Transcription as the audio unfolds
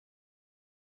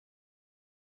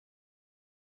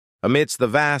Amidst the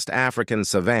vast African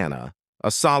savanna, a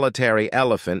solitary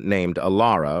elephant named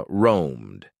Elara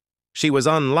roamed. She was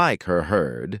unlike her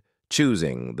herd,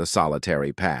 choosing the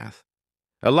solitary path.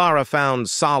 Elara found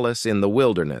solace in the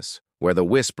wilderness, where the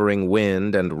whispering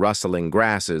wind and rustling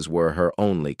grasses were her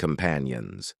only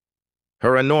companions.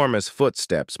 Her enormous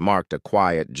footsteps marked a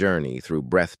quiet journey through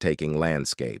breathtaking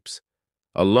landscapes.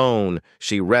 Alone,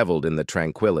 she reveled in the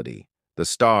tranquility, the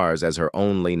stars as her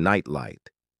only nightlight.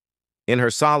 In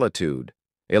her solitude,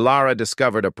 Elara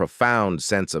discovered a profound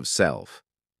sense of self.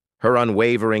 Her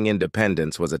unwavering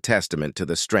independence was a testament to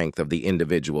the strength of the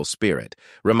individual spirit,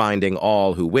 reminding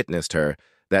all who witnessed her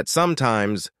that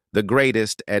sometimes the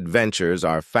greatest adventures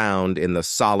are found in the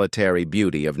solitary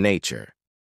beauty of nature.